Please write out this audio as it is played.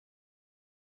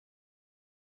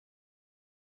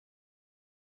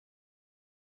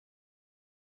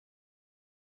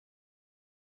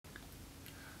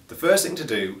The first thing to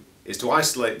do is to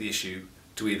isolate the issue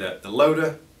to either the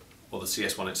loader or the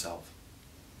CS1 itself.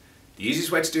 The easiest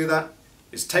way to do that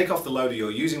is take off the loader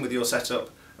you're using with your setup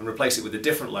and replace it with a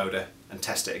different loader and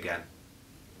test it again.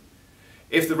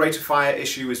 If the rate of fire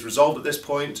issue is resolved at this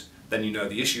point, then you know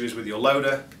the issue is with your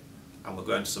loader, and we'll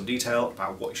go into some detail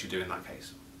about what you should do in that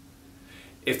case.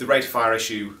 If the rate of fire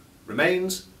issue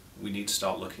remains, we need to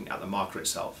start looking at the marker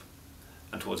itself.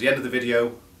 And towards the end of the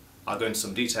video, I'll go into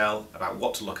some detail about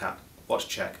what to look at, what to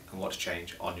check and what to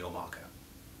change on your marker.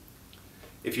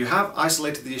 If you have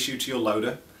isolated the issue to your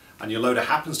loader, and your loader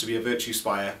happens to be a Virtue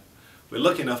Spire, we're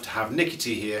lucky enough to have Nicky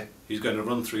T here, who's going to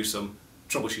run through some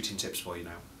troubleshooting tips for you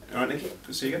now. Alright Nicky, good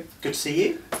to see you again. Good to see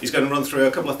you. He's going to run through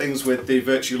a couple of things with the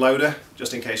Virtue loader,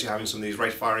 just in case you're having some of these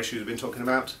rate of fire issues we've been talking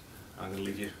about. I'm going to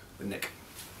leave you with Nick.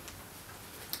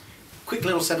 Quick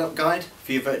little setup guide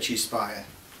for your Virtue Spire.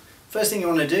 First thing you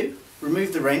want to do,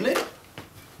 remove the rain lid,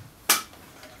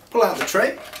 pull out the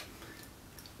tray,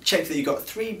 check that you've got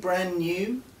 3 brand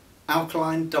new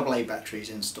alkaline AA batteries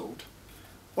installed.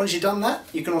 Once you've done that,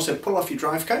 you can also pull off your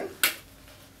drive cone,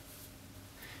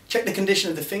 check the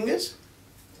condition of the fingers,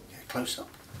 get a close up,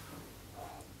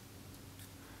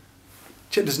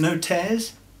 check there's no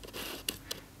tears,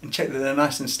 and check that they're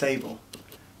nice and stable,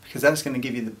 because that's going to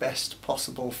give you the best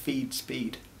possible feed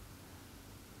speed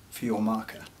for your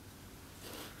marker.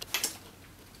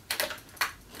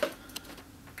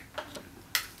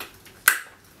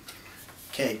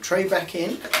 Okay, tray back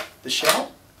in the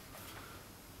shell,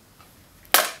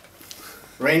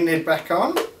 rain lid back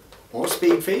on, or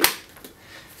speed feed,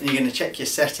 and you're going to check your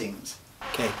settings.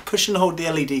 Okay, push and hold the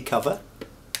LED cover,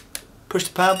 push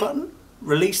the power button,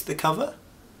 release the cover,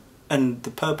 and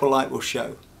the purple light will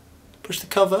show. Push the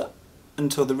cover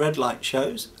until the red light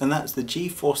shows, and that's the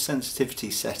G-force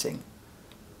sensitivity setting.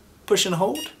 Push and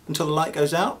hold until the light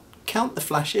goes out, count the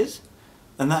flashes,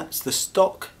 and that's the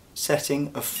stock setting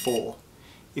of 4.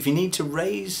 If you need to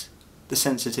raise the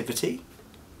sensitivity,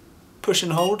 push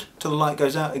and hold till the light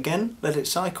goes out again, let it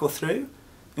cycle through,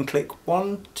 and click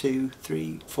 1, 2,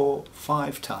 3, 4,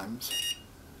 5 times.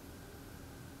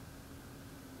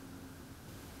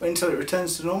 Wait until it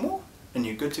returns to normal, and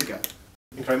you're good to go.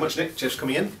 Thank you very much Nick, cheers for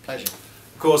coming in. Pleasure.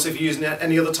 Of course, if you're using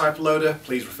any other type of loader,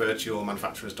 please refer to your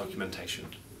manufacturer's documentation.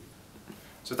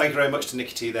 So thank you very much to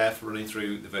Nicky T there for running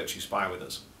through the Virtue Spire with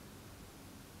us.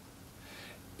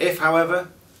 If, however,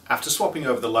 after swapping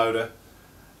over the loader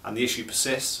and the issue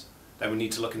persists, then we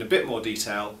need to look in a bit more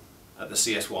detail at the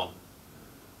CS1.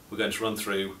 We're going to run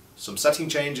through some setting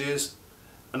changes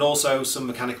and also some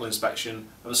mechanical inspection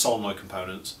of the solenoid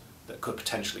components that could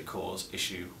potentially cause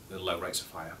issue with low rates of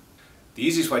fire. The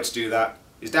easiest way to do that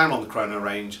is down on the chrono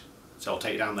range, so I'll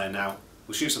take you down there now.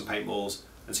 We'll shoot some paintballs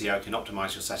and see how you can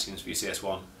optimise your settings for your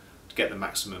CS1 to get the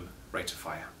maximum rate of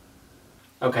fire.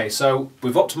 Okay, so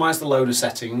we've optimised the loader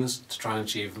settings to try and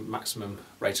achieve maximum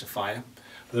rate of fire.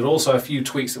 But there are also a few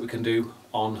tweaks that we can do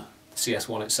on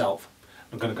CS1 itself.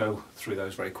 I'm going to go through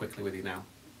those very quickly with you now.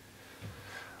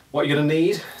 What you're going to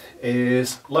need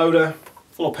is loader,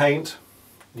 full of paint,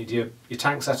 you need your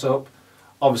tank set up,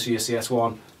 obviously your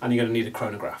CS1, and you're going to need a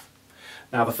chronograph.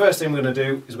 Now the first thing we're going to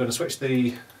do is we're going to switch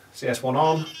the CS1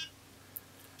 on,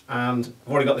 and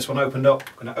I've already got this one opened up.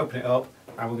 I'm going to open it up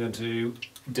and we're going to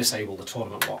disable the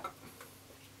tournament lock.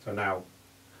 So now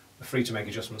we're free to make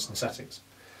adjustments and settings.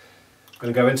 I'm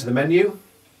going to go into the menu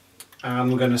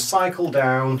and we're going to cycle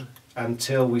down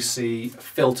until we see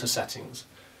filter settings.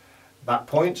 At that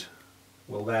point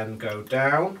we'll then go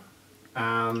down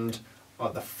and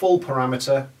at the full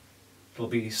parameter it'll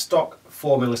be stock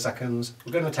 4 milliseconds.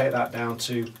 We're going to take that down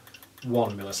to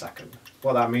 1 millisecond.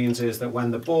 What that means is that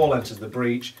when the ball enters the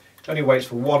breech, it only waits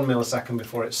for 1 millisecond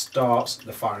before it starts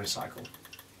the firing cycle.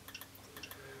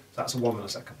 That's a 1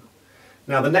 millisecond.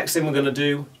 Now the next thing we're going to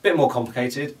do, a bit more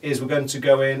complicated, is we're going to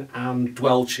go in and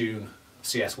dwell tune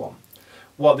CS1.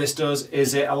 What this does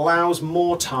is it allows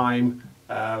more time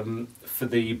for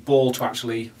the ball to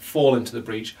actually fall into the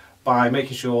breech by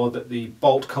making sure that the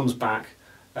bolt comes back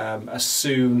as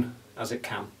soon as it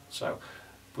can. So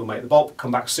we'll make the bolt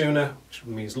come back sooner, which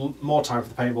means more time for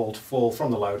the paintball to fall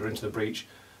from the loader into the breech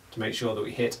to make sure that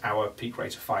we hit our peak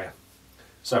rate of fire.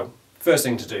 So first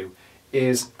thing to do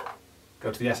is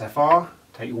go to the SFR,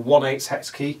 take your 1/8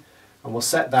 hex key, and we'll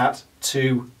set that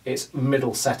to its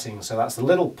middle setting. So that's the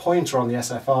little pointer on the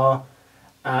SFR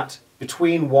at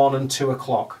between 1 and 2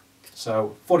 o'clock,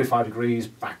 so 45 degrees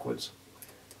backwards.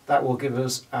 That will give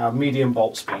us our medium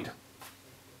bolt speed.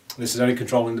 This is only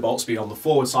controlling the bolt speed on the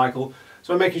forward cycle,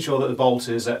 so we're making sure that the bolt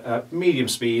is at a medium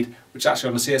speed, which actually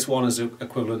on the CS1 is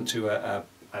equivalent to a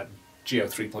GO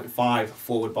 3.5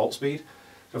 forward bolt speed.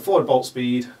 So forward bolt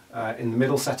speed in the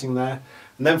middle setting there,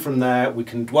 and then from there we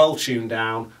can dwell tune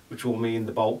down, which will mean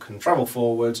the bolt can travel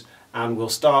forward and we'll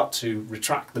start to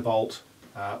retract the bolt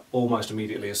almost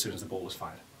immediately as soon as the ball is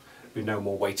fired. With no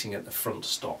more waiting at the front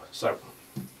stop. So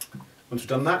once we've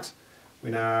done that, we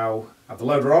now have the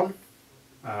loader on,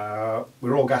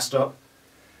 we're all gassed up,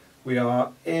 we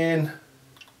are in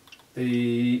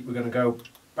the, we're going to go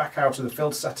back out of the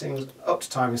filter settings, up to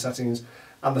timing settings,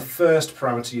 and the first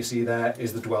parameter you see there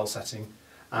is the dwell setting,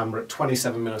 and we're at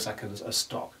 27 milliseconds as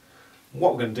stock.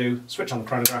 What we're going to do, switch on the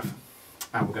chronograph,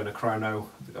 and we're going to chrono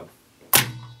the gun.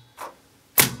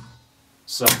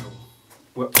 So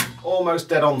we're almost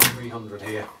dead on 300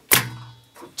 here.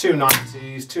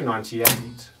 290s, 298,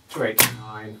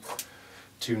 289,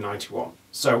 291.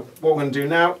 So what we're going to do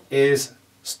now is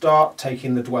start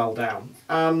taking the dwell down,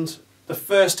 and the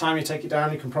first time you take it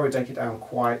down you can probably take it down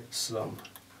quite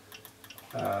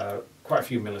a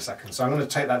few milliseconds. So I'm going to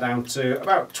take that down to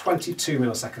about 22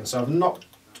 milliseconds, so I've knocked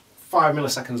 5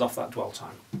 milliseconds off that dwell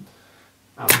time.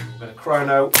 And I'm going to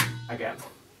chrono again.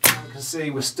 You can see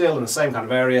we're still in the same kind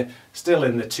of area, still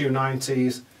in the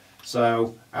 290s,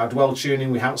 so our dwell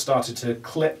tuning, we haven't started to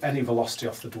clip any velocity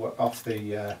off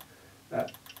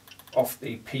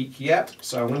the peak yet,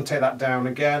 so I'm going to take that down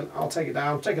again. I'll take it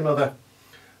down, take another,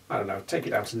 I don't know, take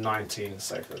it down to 19,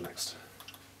 say, for the next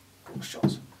couple of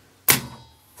shots.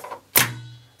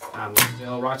 And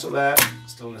still right up there,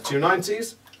 still in the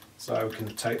 290s, so we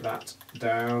can take that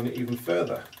down even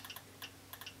further.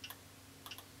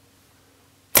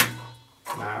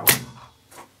 Now,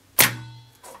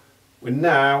 we're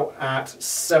now at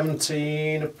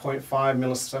 17.5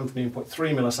 17.3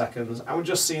 milliseconds, and we're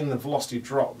just seeing the velocity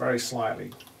drop very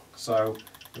slightly. So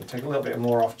I'm going to take a little bit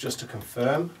more off just to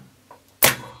confirm.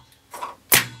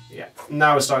 Yeah,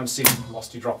 now we're starting to see the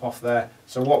velocity drop off there.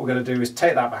 So what we're going to do is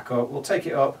take that back up. We'll take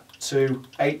it up to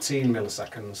 18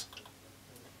 milliseconds.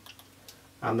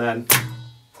 And then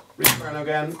re-chrono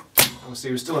again. And we'll see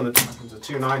we're still in the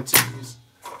 290s.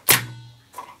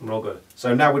 And we're all good.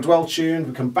 So now we're dwell tuned.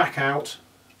 We can back out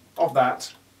of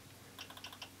that.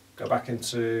 Go back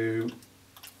into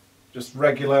just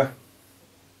regular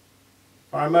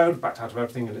fire mode. Backed out of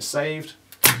everything and it's saved.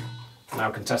 Now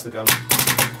we can test the gun.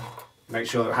 Make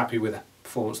sure that we're happy with the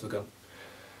performance of the gun.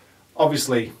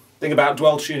 Obviously, the thing about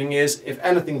dwell tuning is if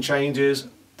anything changes,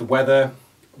 the weather,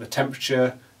 the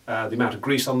temperature, the amount of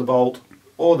grease on the bolt,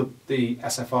 or the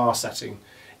SFR setting,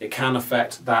 it can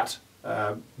affect that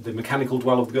the mechanical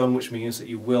dwell of the gun, which means that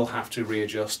you will have to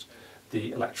readjust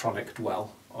the electronic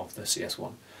dwell of the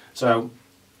CS1. So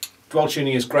dwell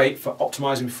tuning is great for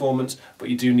optimizing performance, but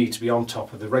you do need to be on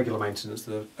top of the regular maintenance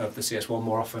of the CS1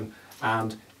 more often,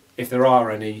 and if there are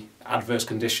any adverse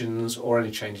conditions or any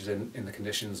changes in the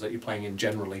conditions that you're playing in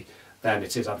generally, then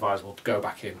it is advisable to go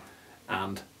back in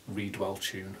and re-dwell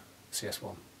tune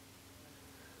CS1.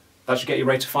 That should get you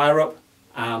ready to fire up,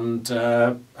 and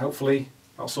hopefully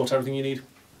that'll sort everything you need.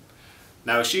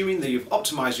 Now, assuming that you've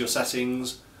optimised your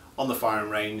settings on the firing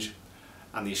range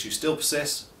and the issue still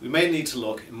persists, we may need to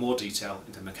look in more detail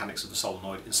into the mechanics of the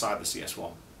solenoid inside the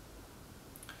CS1.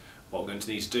 What we're going to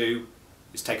need to do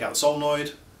is take out the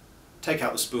solenoid, take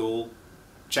out the spool,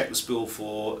 check the spool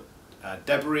for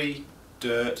debris,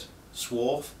 dirt,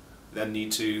 swarf. We then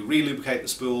need to re-lubricate the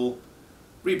spool,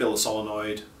 rebuild the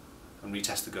solenoid and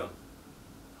retest the gun.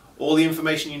 All the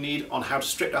information you need on how to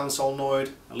strip down the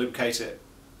solenoid and lubricate it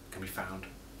can be found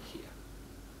here.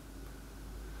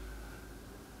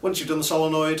 Once you've done the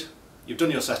solenoid, you've done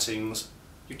your settings,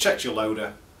 you've checked your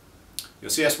loader,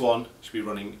 your CS1 should be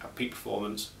running at peak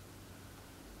performance,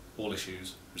 all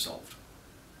issues resolved.